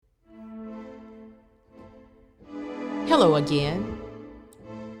Hello again.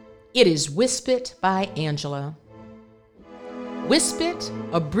 It is WISPIT by Angela. WISPIT,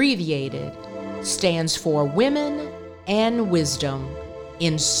 abbreviated, stands for Women and Wisdom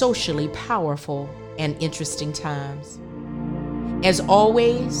in Socially Powerful and Interesting Times. As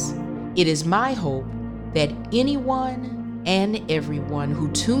always, it is my hope that anyone and everyone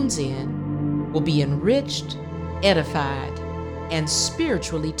who tunes in will be enriched, edified, and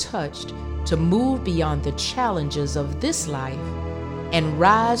spiritually touched to move beyond the challenges of this life and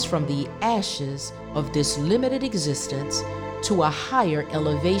rise from the ashes of this limited existence to a higher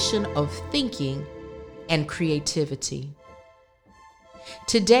elevation of thinking and creativity.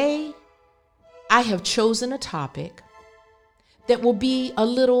 Today, I have chosen a topic that will be a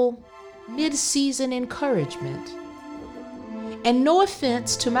little mid-season encouragement. And no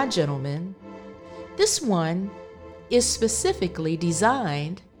offense to my gentlemen, this one is specifically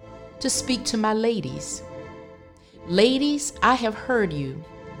designed to speak to my ladies. Ladies, I have heard you.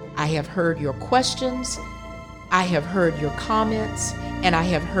 I have heard your questions. I have heard your comments, and I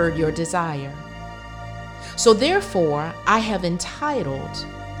have heard your desire. So therefore, I have entitled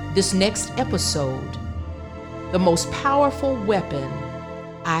this next episode, "The Most Powerful Weapon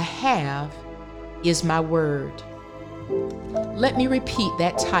I Have is My Word." Let me repeat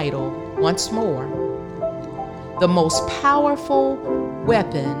that title once more. The most powerful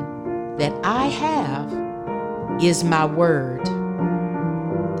weapon that I have is my word.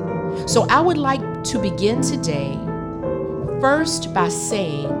 So I would like to begin today first by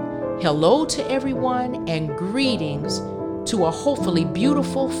saying hello to everyone and greetings to a hopefully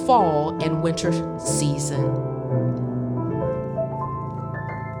beautiful fall and winter season.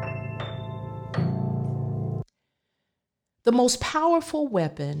 The most powerful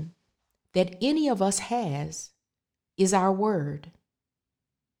weapon that any of us has is our word.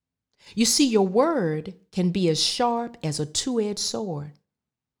 You see, your word can be as sharp as a two-edged sword.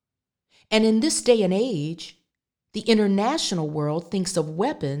 And in this day and age, the international world thinks of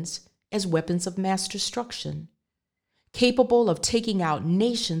weapons as weapons of mass destruction, capable of taking out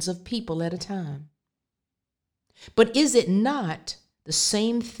nations of people at a time. But is it not the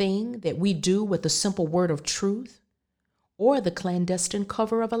same thing that we do with the simple word of truth or the clandestine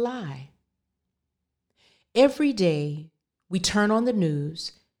cover of a lie? Every day we turn on the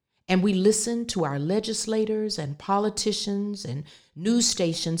news and we listen to our legislators and politicians and news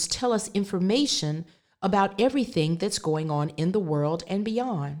stations tell us information about everything that's going on in the world and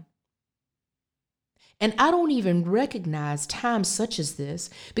beyond. And I don't even recognize times such as this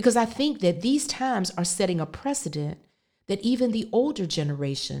because I think that these times are setting a precedent that even the older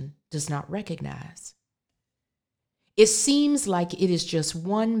generation does not recognize. It seems like it is just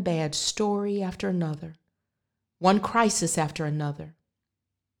one bad story after another, one crisis after another.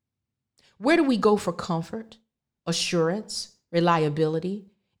 Where do we go for comfort, assurance, reliability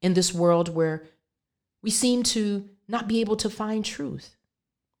in this world where we seem to not be able to find truth?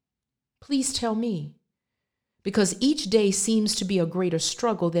 Please tell me, because each day seems to be a greater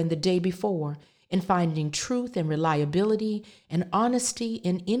struggle than the day before in finding truth and reliability and honesty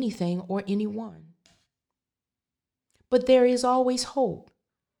in anything or anyone. But there is always hope,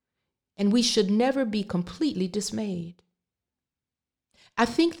 and we should never be completely dismayed. I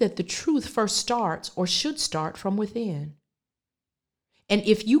think that the truth first starts or should start from within. And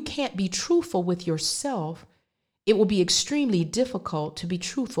if you can't be truthful with yourself, it will be extremely difficult to be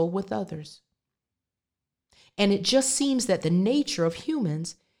truthful with others. And it just seems that the nature of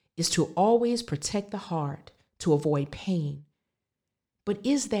humans is to always protect the heart, to avoid pain. But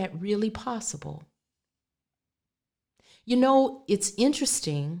is that really possible? You know, it's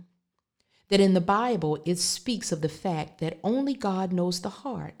interesting that in the Bible, it speaks of the fact that only God knows the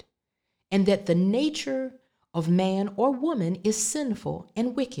heart, and that the nature of man or woman is sinful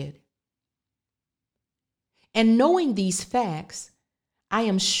and wicked. And knowing these facts, I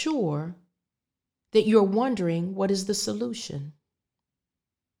am sure that you're wondering, what is the solution?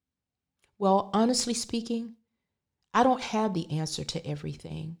 Well, honestly speaking, I don't have the answer to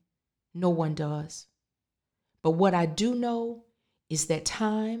everything. No one does. But what I do know is that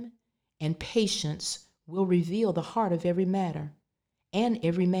time and patience will reveal the heart of every matter and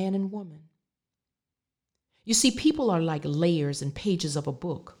every man and woman. You see, people are like layers and pages of a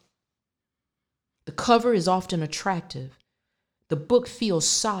book. The cover is often attractive. The book feels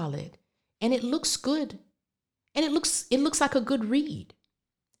solid, and it looks good, and it looks like a good read.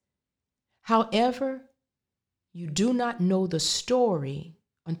 However, you do not know the story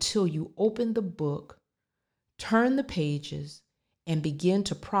until you open the book, turn the pages, and begin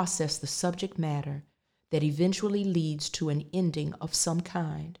to process the subject matter that eventually leads to an ending of some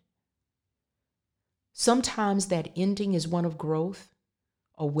kind. Sometimes that ending is one of growth,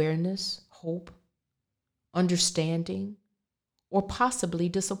 awareness, hope, understanding, or possibly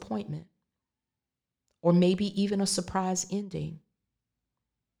disappointment, or maybe even a surprise ending.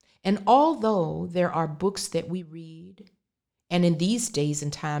 And although there are books that we read, and in these days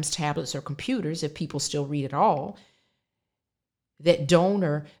and times, tablets or computers, if people still read at all, that don't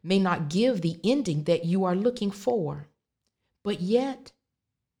or may not give the ending that you are looking for, but yet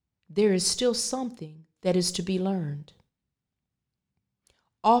there is still something that is to be learned.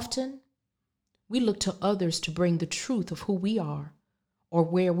 Often, we look to others to bring the truth of who we are or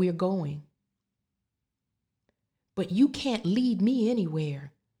where we're going. But you can't lead me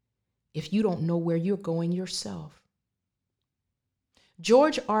anywhere if you don't know where you're going yourself.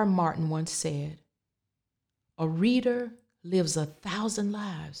 George R. Martin once said, "A reader lives 1,000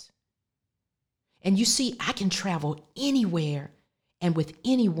 lives." And you see, I can travel anywhere and with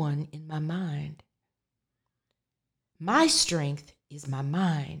anyone in my mind. My strength is my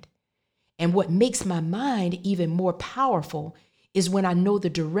mind. And what makes my mind even more powerful is when I know the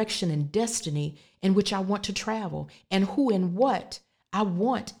direction and destiny in which I want to travel and who and what I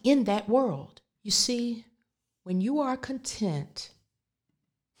want in that world. You see, when you are content,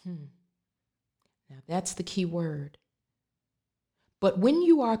 now that's the key word. But when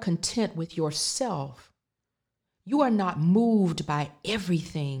you are content with yourself, you are not moved by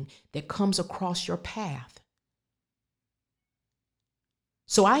everything that comes across your path.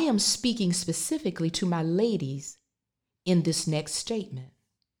 So I am speaking specifically to my ladies in this next statement.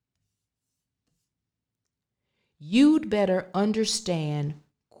 You'd better understand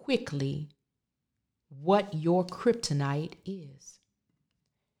quickly what your kryptonite is.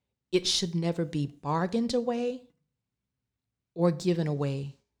 It should never be bargained away or given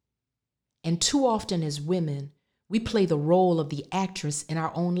away. And too often as women, we play the role of the actress in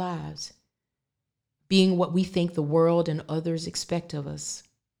our own lives, being what we think the world and others expect of us.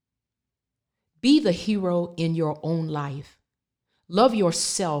 Be the hero in your own life. Love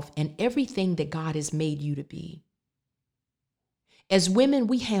yourself and everything that God has made you to be. As women,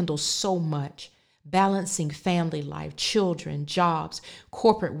 we handle so much, balancing family life, children, jobs,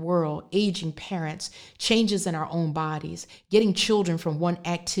 corporate world, aging parents, changes in our own bodies, getting children from one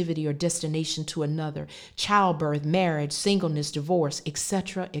activity or destination to another, childbirth, marriage, singleness, divorce,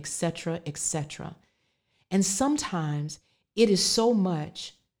 etc., etc., etc. And sometimes it is so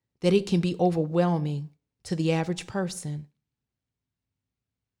much that it can be overwhelming to the average person.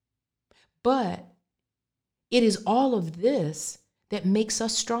 But it is all of this that makes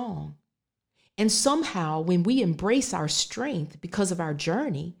us strong. And somehow, when we embrace our strength because of our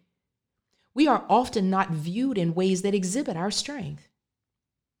journey, we are often not viewed in ways that exhibit our strength.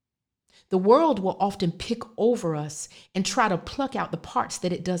 The world will often pick over us and try to pluck out the parts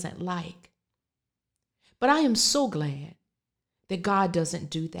that it doesn't like. But I am so glad that God doesn't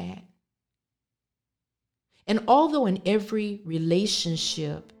do that. And although in every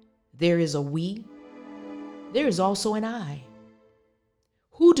relationship there is a we, there is also an I.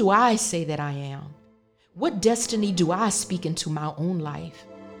 Who do I say that I am? What destiny do I speak into my own life?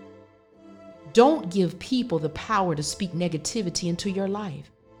 Don't give people the power to speak negativity into your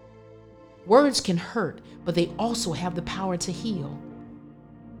life. Words can hurt, but they also have the power to heal.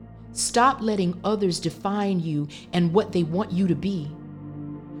 Stop letting others define you and what they want you to be.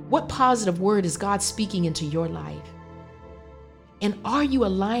 What positive word is God speaking into your life? And are you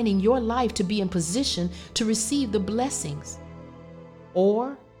aligning your life to be in position to receive the blessings?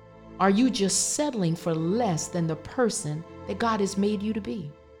 Or are you just settling for less than the person that God has made you to be?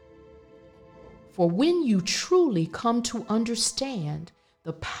 For when you truly come to understand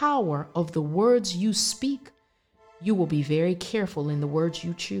the power of the words you speak, you will be very careful in the words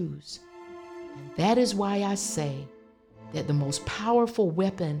you choose. And that is why I say that the most powerful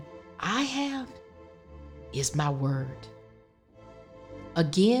weapon I have is my word.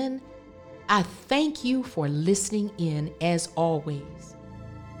 Again, I thank you for listening in as always.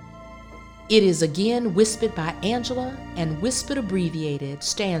 It is again Whispered by Angela, and Whispered abbreviated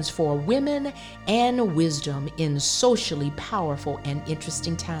stands for Women and Wisdom in Socially Powerful and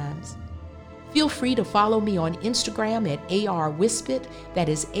Interesting Times. Feel free to follow me on Instagram at ARWhispit, that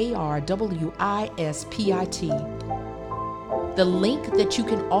is ARWISPIT. The link that you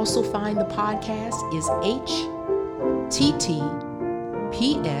can also find the podcast is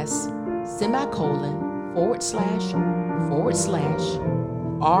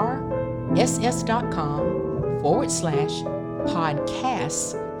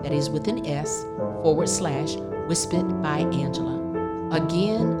that is with an S, /Whispered by Angela.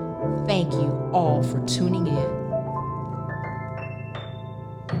 Again, thank you all for tuning in.